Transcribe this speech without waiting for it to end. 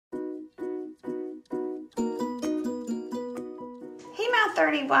Math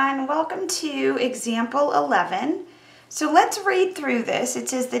 31, welcome to example 11. So let's read through this. It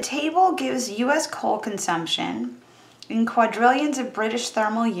says the table gives U.S. coal consumption in quadrillions of British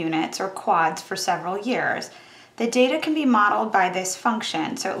thermal units, or quads, for several years. The data can be modeled by this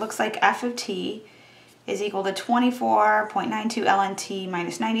function. So it looks like f of t is equal to 24.92 ln t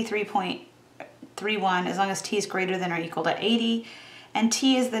minus 93.31 as long as t is greater than or equal to 80. And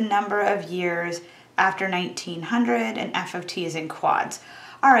t is the number of years after 1900, and f of t is in quads.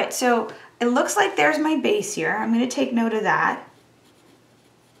 All right, so it looks like there's my base here. I'm going to take note of that.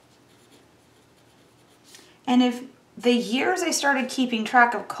 And if the years I started keeping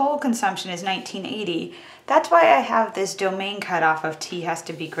track of coal consumption is 1980, that's why I have this domain cutoff of t has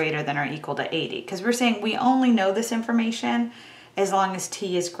to be greater than or equal to 80, because we're saying we only know this information as long as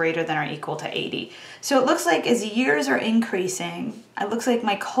t is greater than or equal to 80. So it looks like as years are increasing, it looks like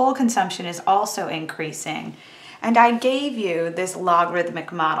my coal consumption is also increasing. And I gave you this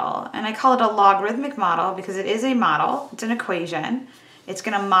logarithmic model, and I call it a logarithmic model because it is a model, it's an equation. It's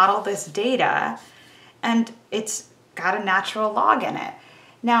going to model this data, and it's got a natural log in it.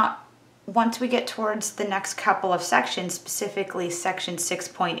 Now, once we get towards the next couple of sections, specifically section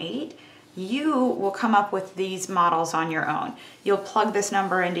 6.8, you will come up with these models on your own. You'll plug this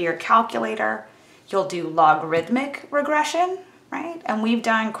number into your calculator. You'll do logarithmic regression, right? And we've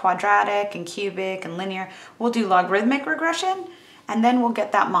done quadratic and cubic and linear. We'll do logarithmic regression, and then we'll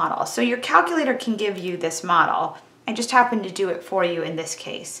get that model. So your calculator can give you this model. I just happen to do it for you in this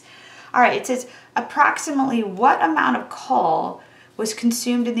case. All right, it says approximately what amount of coal was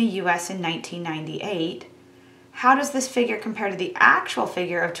consumed in the US in 1998? How does this figure compare to the actual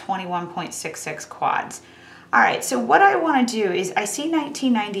figure of 21.66 quads? All right, so what I want to do is I see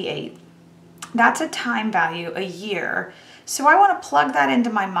 1998. That's a time value, a year. So I want to plug that into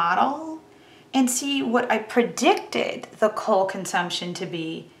my model and see what I predicted the coal consumption to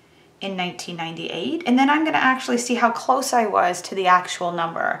be in 1998. And then I'm going to actually see how close I was to the actual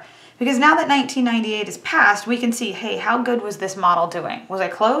number. Because now that 1998 is past, we can see, hey, how good was this model doing? Was I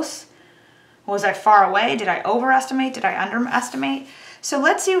close? Was I far away? Did I overestimate? Did I underestimate? So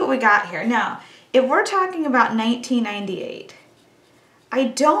let's see what we got here. Now, if we're talking about 1998, I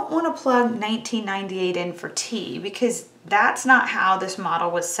don't want to plug 1998 in for t because that's not how this model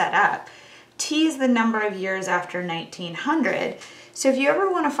was set up. T is the number of years after 1900. So if you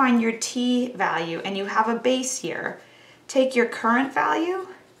ever want to find your t value and you have a base year, take your current value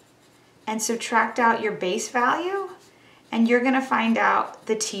and subtract out your base value, and you're going to find out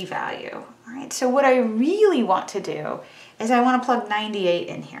the t value. All right, so what I really want to do is I want to plug 98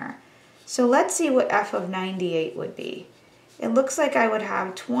 in here. So let's see what f of 98 would be. It looks like I would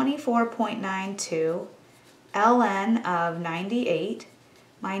have 24.92 ln of 98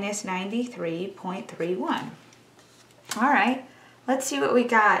 minus 93.31. All right, let's see what we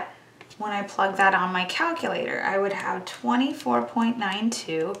got when I plug that on my calculator. I would have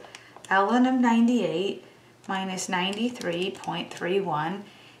 24.92 ln of 98 minus 93.31,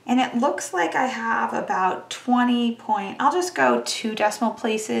 and it looks like I have about I'll just go 2 decimal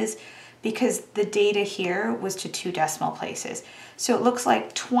places because the data here was to 2 decimal places. So it looks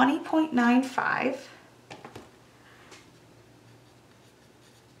like 20.95.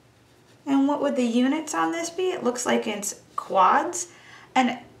 And what would the units on this be? It looks like it's quads,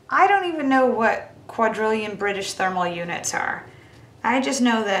 and I don't even know what quadrillion British thermal units are. I just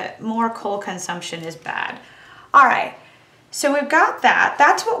know that more coal consumption is bad. All right, so we've got that.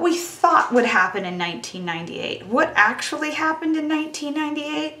 That's what we thought would happen in 1998. What actually happened in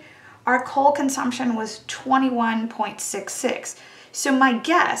 1998? Our coal consumption was 21.66. So my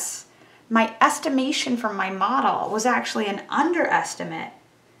guess, my estimation from my model was actually an underestimate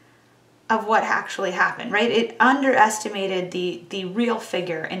of what actually happened, right? It underestimated the real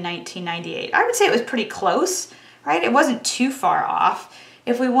figure in 1998. I would say it was pretty close, right? It wasn't too far off.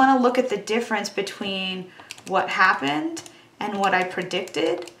 If we want to look at the difference between what happened and what I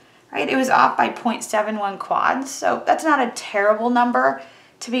predicted, right? It was off by 0.71 quads, so that's not a terrible number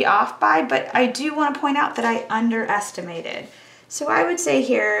to be off by, but I do want to point out that I underestimated. So I would say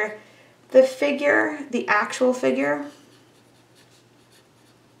here, the figure, the actual figure,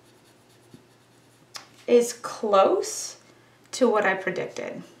 is close to what I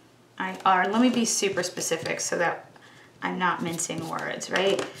predicted. Let me be super specific so that I'm not mincing words,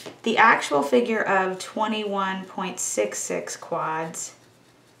 right? The actual figure of 21.66 quads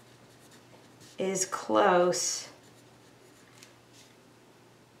is close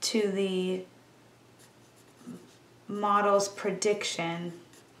to the model's prediction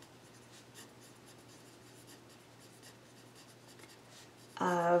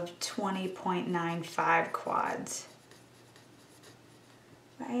of 20.95 quads.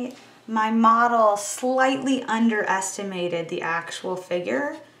 right? My model slightly underestimated the actual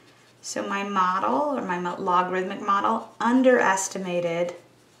figure. So my model, or my logarithmic model, underestimated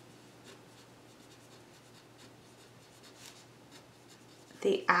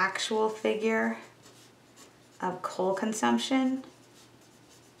the actual figure of coal consumption.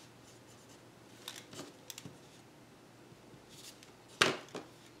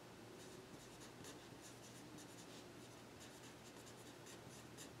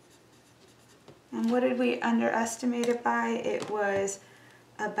 And what did we underestimate it by? It was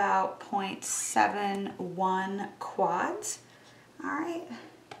about 0.71 quads. All right.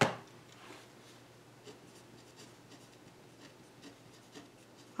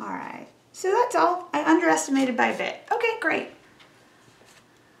 All right, so that's all. I underestimated by a bit. Okay, great.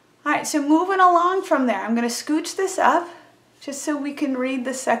 All right, so moving along from there, I'm going to scooch this up just so we can read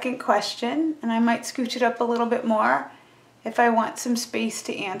the second question, and I might scooch it up a little bit more if I want some space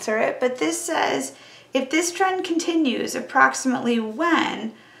to answer it. But this says, if this trend continues, approximately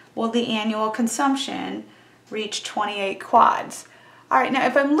when will the annual consumption reach 28 quads? All right, now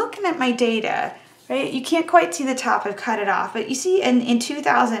if I'm looking at my data, right, you can't quite see the top, I've cut it off, but you see in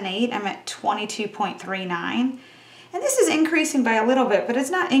 2008, I'm at 22.39. And this is increasing by a little bit, but it's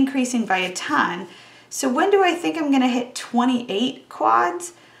not increasing by a ton. So when do I think I'm gonna hit 28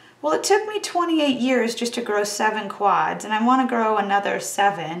 quads? Well, it took me 28 years just to grow 7 quads, and I wanna grow another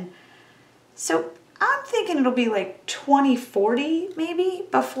 7. So I'm thinking it'll be like 2040 maybe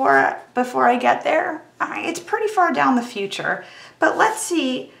before I get there. All right, it's pretty far down the future, but let's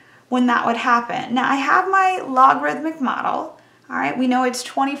see when that would happen. Now I have my logarithmic model. All right, we know it's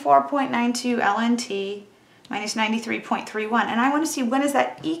 24.92 LNT minus 93.31, and I want to see when is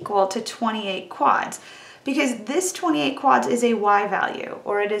that equal to 28 quads, because this 28 quads is a y value,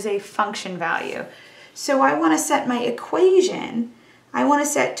 or it is a function value. So I want to set my equation, I want to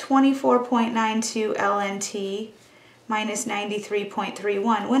set 24.92 LNT minus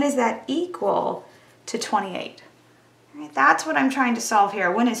 93.31. When is that equal to 28? Right, that's what I'm trying to solve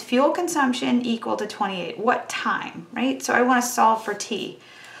here. When is fuel consumption equal to 28? What time, right? So I want to solve for t.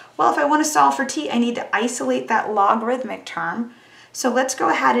 Well, if I want to solve for t, I need to isolate that logarithmic term. So let's go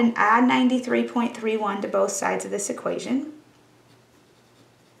ahead and add 93.31 to both sides of this equation.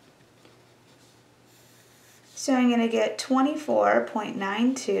 So I'm going to get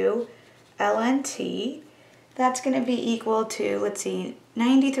 24.92 LNT. That's going to be equal to, let's see,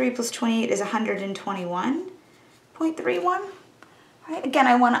 93 plus 28 is 121.31. Right? Again,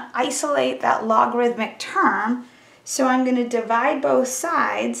 I want to isolate that logarithmic term, so I'm going to divide both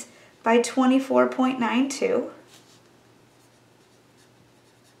sides by 24.92.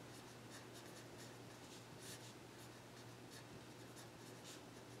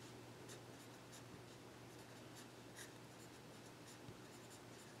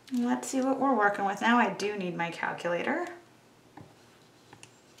 Let's see what we're working with. Now I do need my calculator.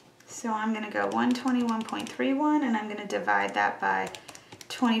 So I'm going to go 121.31, and I'm going to divide that by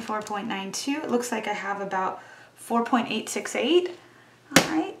 24.92. It looks like I have about 4.868. All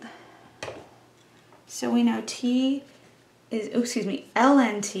right. So we know T is,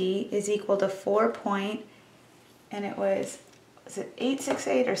 LNT is equal to 4 and it was it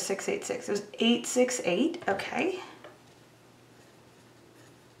 868 or 686? It was 868, okay.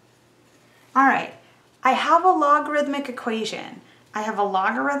 All right, I have a logarithmic equation. I have a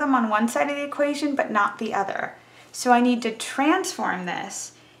logarithm on one side of the equation, but not the other. So I need to transform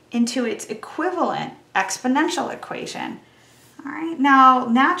this into its equivalent exponential equation. All right, now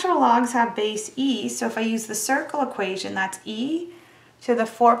natural logs have base e, so if I use the circle equation, that's e to the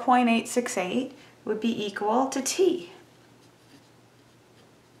 4.868 would be equal to t.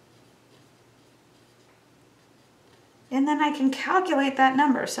 And then I can calculate that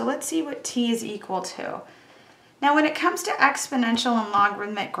number. So let's see what t is equal to. Now when it comes to exponential and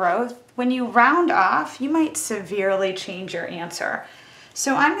logarithmic growth, when you round off, you might severely change your answer.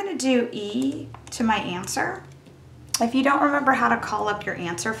 So I'm going to do e to my answer. If you don't remember how to call up your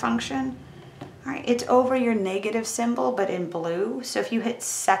answer function, all right, it's over your negative symbol, but in blue. So if you hit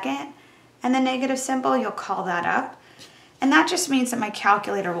second and the negative symbol, you'll call that up. And that just means that my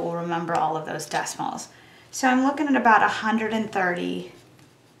calculator will remember all of those decimals. So I'm looking at about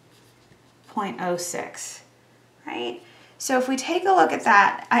 130.06, right? So if we take a look at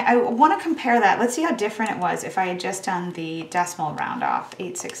that, I want to compare that. Let's see how different it was if I had just done the decimal round off,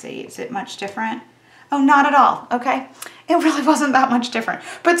 868. Is it much different? Oh, not at all, okay. It really wasn't that much different,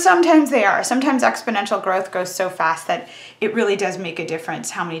 but sometimes they are. Sometimes exponential growth goes so fast that it really does make a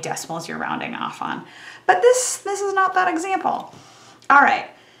difference how many decimals you're rounding off on. But this is not that example. All right,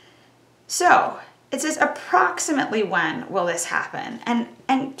 so it says approximately when will this happen?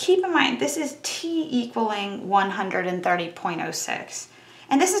 And keep in mind, this is t equaling 130.06.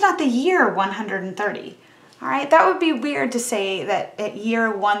 And this is not the year 130. All right, that would be weird to say that at year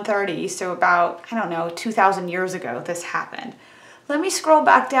 130, so about, I don't know, 2,000 years ago, this happened. Let me scroll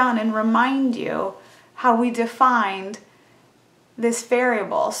back down and remind you how we defined this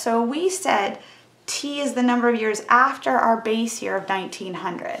variable. So we said t is the number of years after our base year of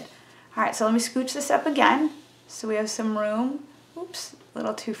 1900. All right, so let me scooch this up again. So we have some room, oops, a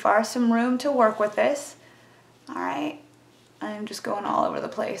little too far, some room to work with this. All right, I'm just going all over the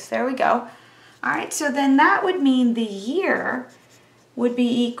place. There we go. All right, so then that would mean the year would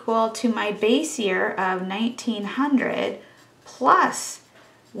be equal to my base year of 1900 plus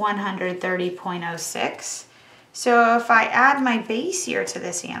 130.06. So if I add my base year to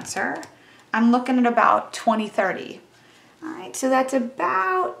this answer, I'm looking at about 2030. All right, so that's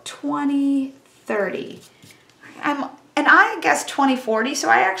about 2030. And I guessed 2040, so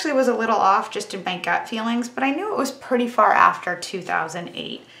I actually was a little off just in my gut feelings, but I knew it was pretty far after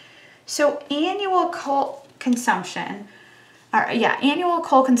 2008. So annual coal consumption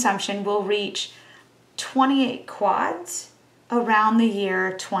will reach 28 quads around the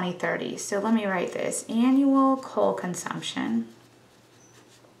year 2030. So let me write this, annual coal consumption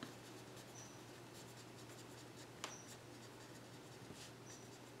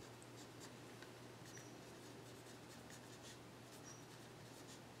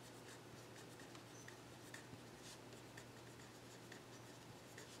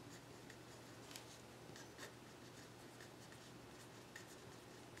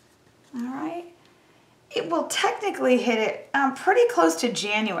it will technically hit it pretty close to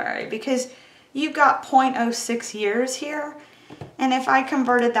January because you've got 0.06 years here. And if I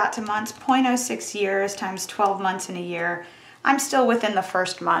converted that to months, 0.06 years times 12 months in a year, I'm still within the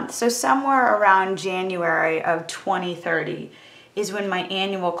first month. So somewhere around January of 2030 is when my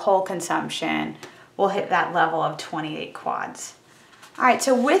annual coal consumption will hit that level of 28 quads. All right,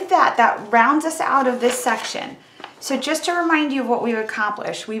 so with that, that rounds us out of this section. So just to remind you of what we've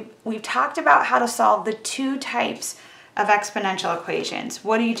accomplished, we've talked about how to solve the two types of exponential equations.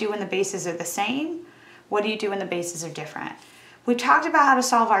 What do you do when the bases are the same? What do you do when the bases are different? We've talked about how to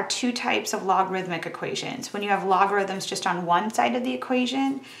solve our two types of logarithmic equations, when you have logarithms just on one side of the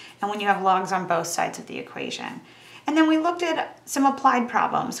equation and when you have logs on both sides of the equation. And then we looked at some applied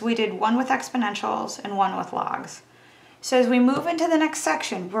problems. We did one with exponentials and one with logs. So as we move into the next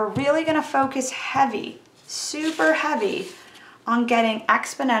section, we're really going to focus heavy, super heavy, on getting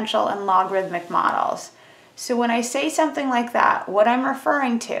exponential and logarithmic models. So when I say something like that, what I'm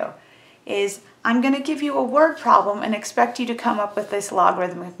referring to is I'm going to give you a word problem and expect you to come up with this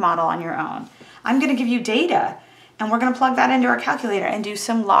logarithmic model on your own. I'm going to give you data and we're going to plug that into our calculator and do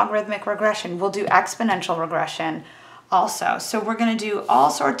some logarithmic regression. We'll do exponential regression also. So we're going to do all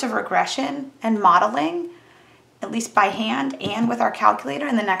sorts of regression and modeling, at least by hand and with our calculator,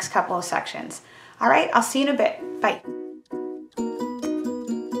 in the next couple of sections. All right, I'll see you in a bit. Bye.